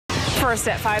First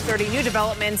at 5:30, new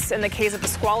developments in the case of the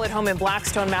squalid home in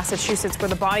Blackstone, Massachusetts, where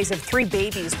the bodies of 3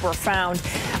 babies were found.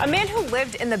 A man who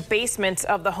lived in the basement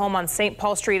of the home on St.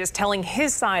 Paul Street is telling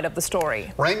his side of the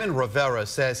story. Raymond Rivera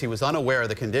says he was unaware of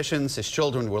the conditions his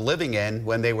children were living in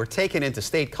when they were taken into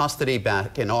state custody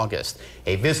back in August.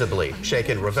 A visibly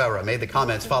shaken Rivera made the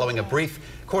comments following a brief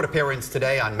court appearance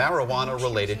today on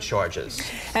marijuana-related charges.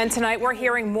 And tonight we're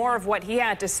hearing more of what he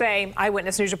had to say.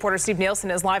 Eyewitness News reporter Steve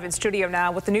Nielsen is live in studio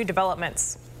now with the new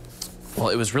developments. Well,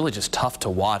 it was really just tough to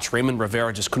watch. Raymond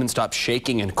Rivera just couldn't stop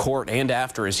shaking in court and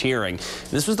after his hearing.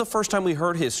 This was the first time we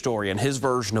heard his story and his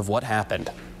version of what happened.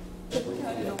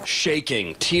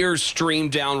 Shaking, tears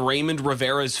streamed down Raymond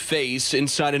Rivera's face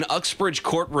inside an Uxbridge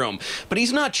courtroom. But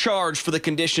he's not charged for the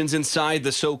conditions inside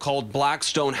the so-called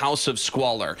Blackstone house of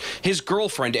squalor. His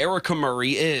girlfriend, Erica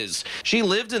Murray, is. She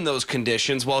lived in those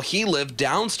conditions while he lived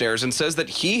downstairs and says that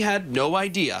he had no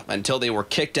idea until they were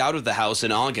kicked out of the house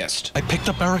in August. I picked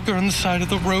up Erica on the side of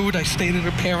the road. I stayed at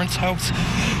her parents' house,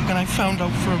 and I found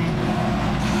out from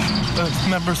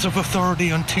members of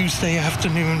authority on Tuesday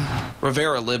afternoon.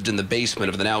 Rivera lived in the basement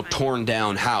of the now torn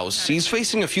down house. He's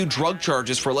facing a few drug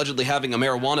charges for allegedly having a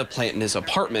marijuana plant in his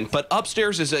apartment, but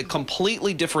upstairs is a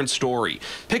completely different story.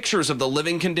 Pictures of the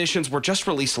living conditions were just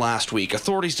released last week.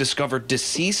 Authorities discovered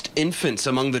deceased infants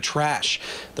among the trash.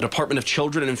 The Department of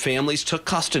Children and Families took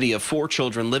custody of 4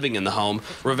 children living in the home.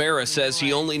 Rivera says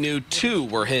he only knew 2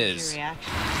 were his.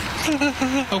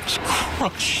 I was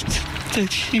crushed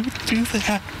that she would do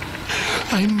that.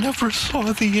 I never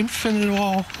saw the infant at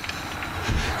all.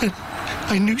 And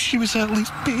I knew she was at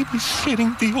least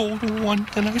babysitting the older one,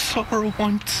 and I saw her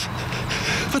once.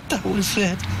 But that was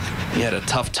it. He had a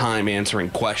tough time answering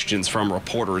questions from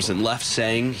reporters and left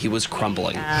saying he was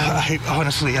crumbling.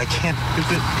 Honestly, I can't do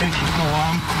it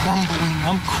anymore.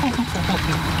 I'm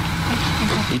crumbling.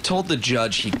 He told the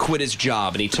judge he quit his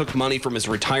job and he took money from his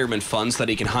retirement fund so that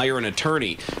he can hire an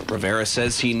attorney. Rivera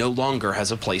says he no longer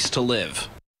has a place to live.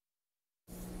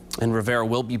 And Rivera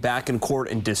will be back in court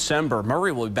in December.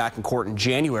 Murray will be back in court in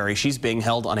January. She's being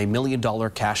held on a $1 million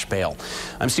cash bail.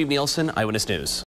 I'm Steve Nielsen, Eyewitness News.